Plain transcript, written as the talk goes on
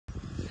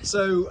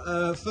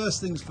So,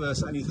 first things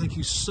first, Annie, thank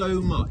you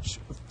so much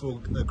for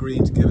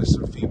agreeing to give us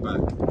some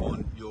feedback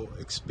on your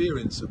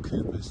experience of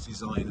Cooper's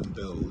design and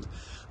build.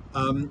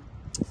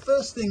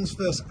 First things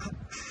first,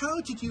 how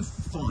did you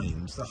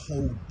find the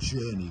whole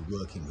journey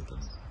working with them?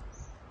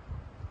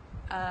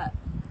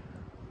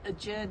 A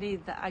journey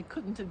that I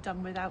couldn't have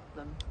done without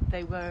them.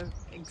 They were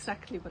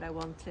exactly what I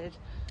wanted.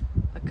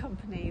 A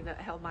company that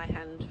held my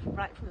hand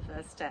right from the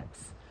first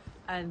steps.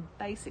 And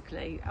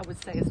basically, I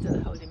would say are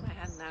still holding my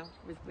hand now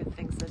with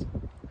things that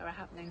are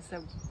happening.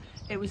 So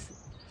it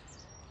was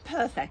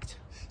perfect.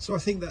 So I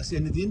think that's the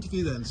end of the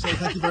interview then. So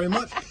thank you very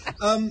much.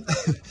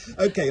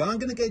 Okay, I'm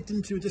going to get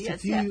into just a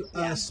few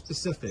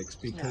specifics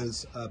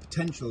because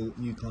potential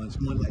new clients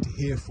might like to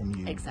hear from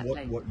you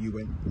what you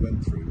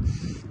went through.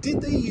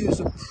 Did they use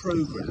a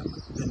program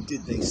and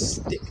did they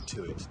stick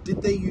to it?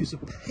 Did they use a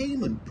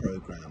payment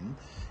program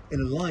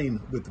in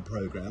line with the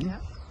program?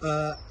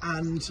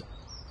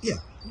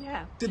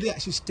 Did they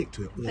actually stick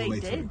to it all the way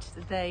through?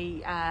 They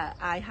did.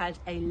 I had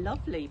a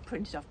lovely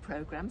printed off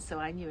program, so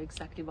I knew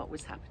exactly what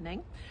was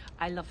happening.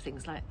 I love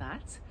things like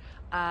that.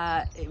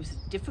 It was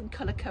different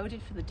color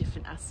coded for the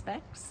different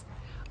aspects.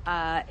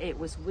 It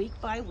was week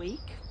by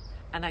week,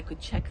 and I could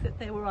check that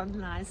they were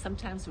online.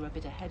 Sometimes they were a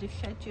bit ahead of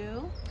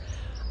schedule.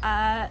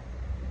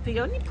 The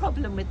only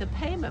problem with the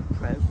payment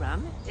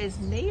program is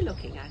me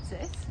looking at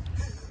it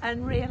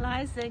and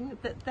realising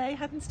that they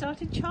hadn't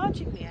started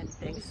charging me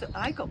anything. So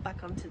I got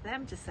back onto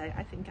them to say,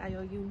 I think I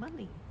owe you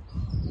money.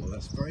 Well,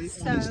 that's very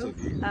honest of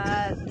you.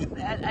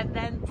 And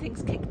then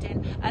things kicked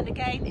in. And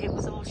again, it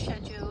was all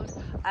scheduled.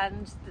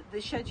 And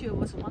the schedule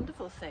was a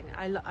wonderful thing.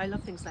 I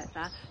love things like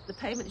that. The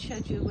payment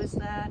schedule was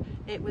there.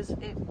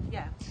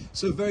 Yeah.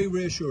 So very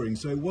reassuring.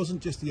 So it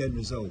wasn't just the end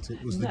result,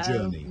 it was the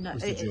journey. No,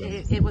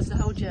 it was the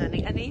whole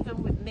journey. And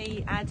even with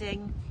me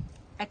adding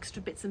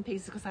extra bits and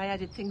pieces, because I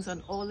added things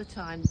on all the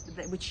time,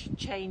 which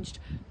changed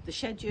the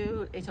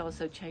schedule, it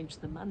also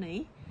changed the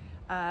money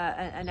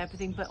and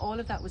everything, but all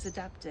of that was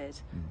adapted.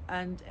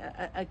 And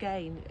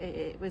again,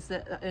 it was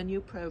a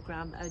new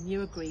program, a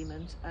new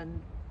agreement,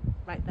 and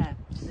right there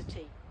to the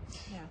T.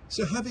 Yeah.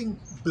 So having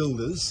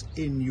builders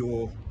in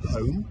your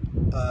home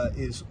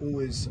is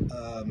always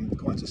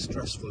quite a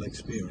stressful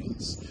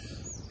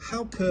experience.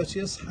 How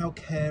courteous, how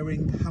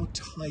caring, how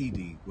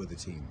tidy were the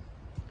team?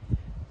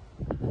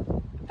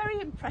 Very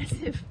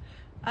impressive.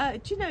 Do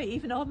you know,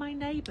 even all my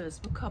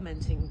neighbours were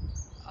commenting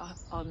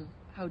on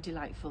how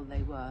delightful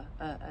they were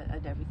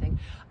and everything.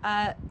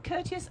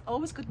 Courteous,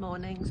 always good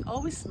mornings,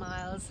 always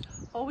smiles,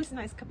 always a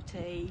nice cup of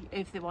tea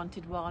if they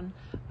wanted one.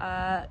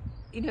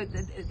 You know,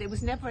 there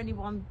was never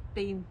anyone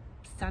being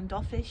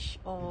standoffish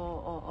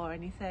or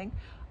anything.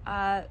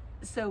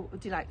 So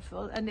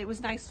delightful, and it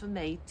was nice for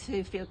me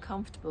to feel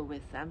comfortable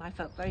with them. I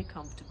felt very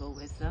comfortable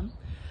with them.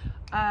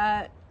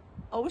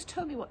 Always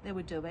told me what they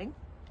were doing,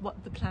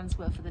 what the plans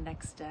were for the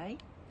next day.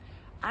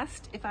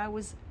 Asked if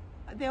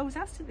they always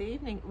asked in the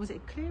evening, was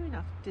it clear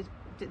enough? Did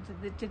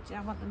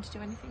I want them to do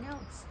anything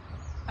else?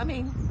 I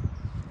mean,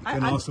 you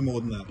can ask for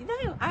more than that.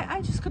 No,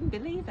 I just couldn't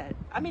believe it.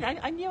 I mean,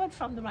 I knew I'd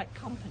from the right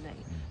company,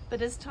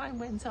 but as time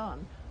went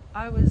on,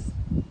 I was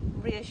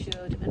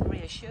reassured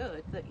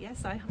that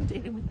yes, I am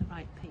dealing with the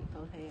right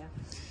people here,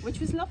 which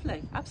was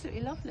lovely,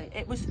 absolutely lovely.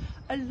 It was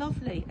a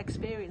lovely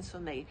experience for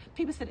me.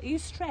 People said, are you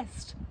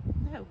stressed?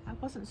 No, I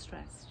wasn't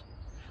stressed.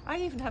 I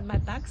even had my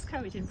bags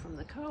carried in from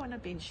the car when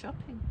I'd been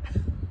shopping.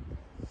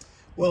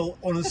 Well,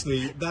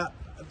 honestly,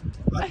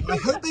 I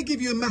hope they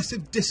give you a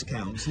massive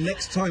discount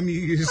next time you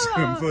use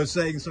them for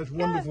saying such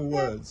wonderful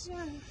words.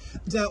 Yeah.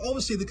 Now,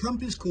 obviously, the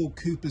company's called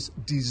Cooper's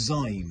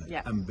Design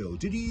and Build.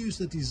 Did you use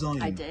the design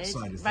side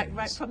of things?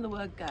 Right from the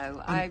word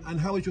go. And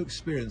how was your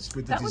experience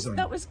with the design?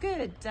 That was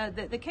good.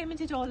 They came and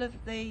did all of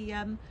the,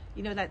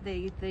 you know, like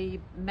the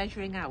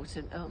measuring out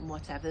and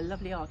whatever. The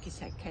lovely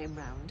architect came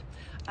round.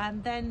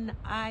 And then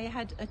I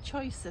had a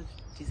choice of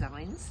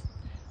designs.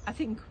 I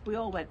think we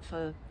all went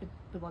for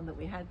the one that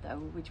we had, though,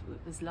 which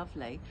was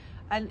lovely.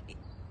 And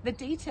the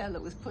detail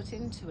that was put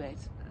into it,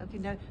 you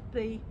know,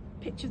 the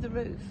pitch of the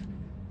roof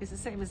is the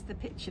same as the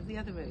pitch of the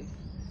other roof.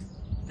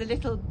 The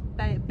little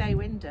bay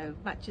window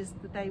matches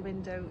the bay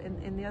window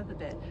in the other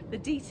bit. The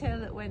detail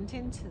that went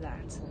into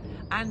that,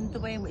 and the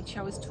way in which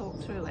I was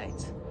talked through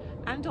it,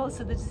 and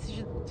also the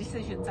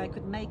decisions I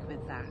could make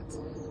with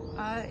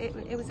that,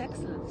 it was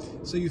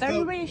excellent. So you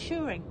very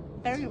reassuring.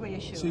 Very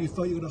reassuring. So you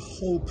felt you got a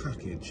whole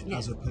package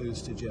as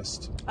opposed to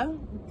just... Oh,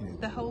 you know,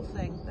 the whole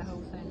thing, yeah.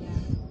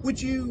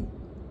 Would you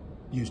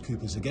use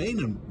Coopers again,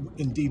 and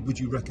indeed would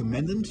you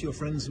recommend them to your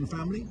friends and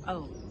family?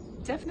 Oh,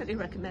 definitely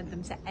recommend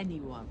them to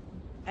anyone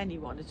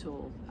at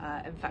all.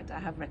 In fact, I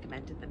have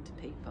recommended them to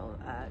people,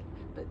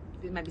 but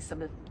maybe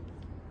some of,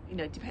 you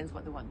know, it depends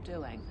what they want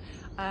doing.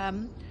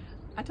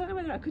 I don't know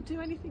whether I could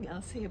do anything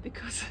else here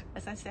because,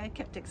 as I say, I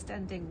kept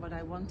extending what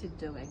I wanted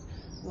doing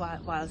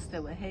whilst they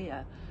were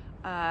here.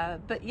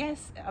 But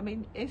yes, I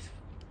mean, if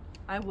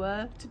I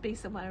were to be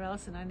somewhere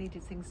else and I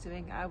needed things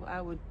doing,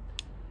 I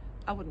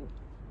wouldn't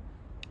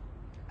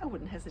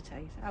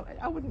hesitate.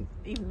 I wouldn't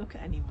even look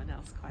at anyone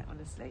else, quite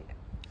honestly.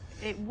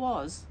 It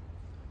was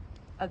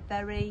a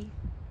very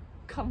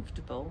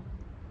comfortable,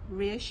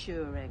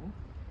 reassuring,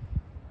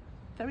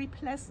 very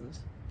pleasant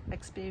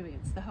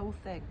experience, the whole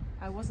thing.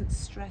 I wasn't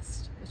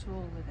stressed at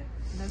all with it,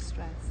 no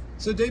stress.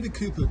 So David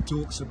Cooper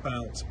talks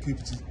about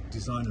Cooper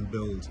Design and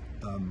Build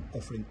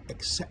offering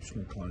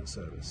exceptional client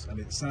service, and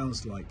it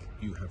sounds like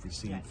you have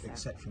received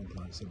exceptional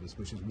client service,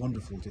 which is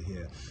wonderful to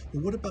hear.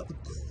 But what about the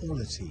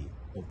quality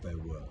of their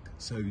work?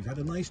 So you've had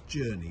a nice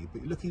journey,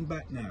 but looking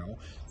back now,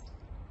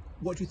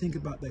 what do you think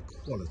about their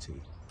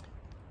quality?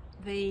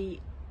 I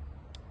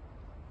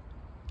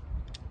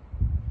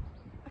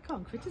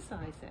can't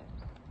criticise it.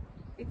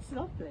 It's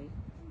lovely.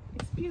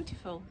 It's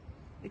beautiful.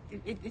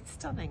 It's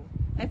stunning.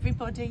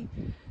 Everybody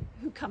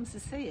who comes to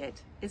see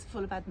it is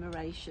full of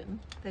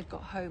admiration. They've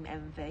got home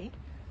envy.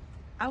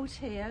 Out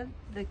here,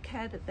 the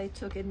care that they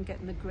took in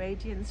getting the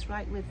gradients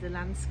right with the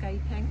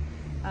landscaping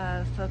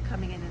for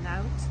coming in and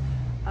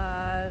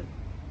out.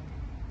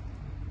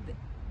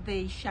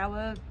 The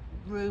shower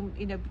room,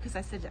 you know, because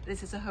I said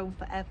this is a home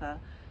forever,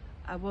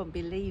 I won't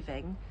be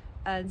leaving,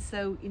 and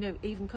so, you know, even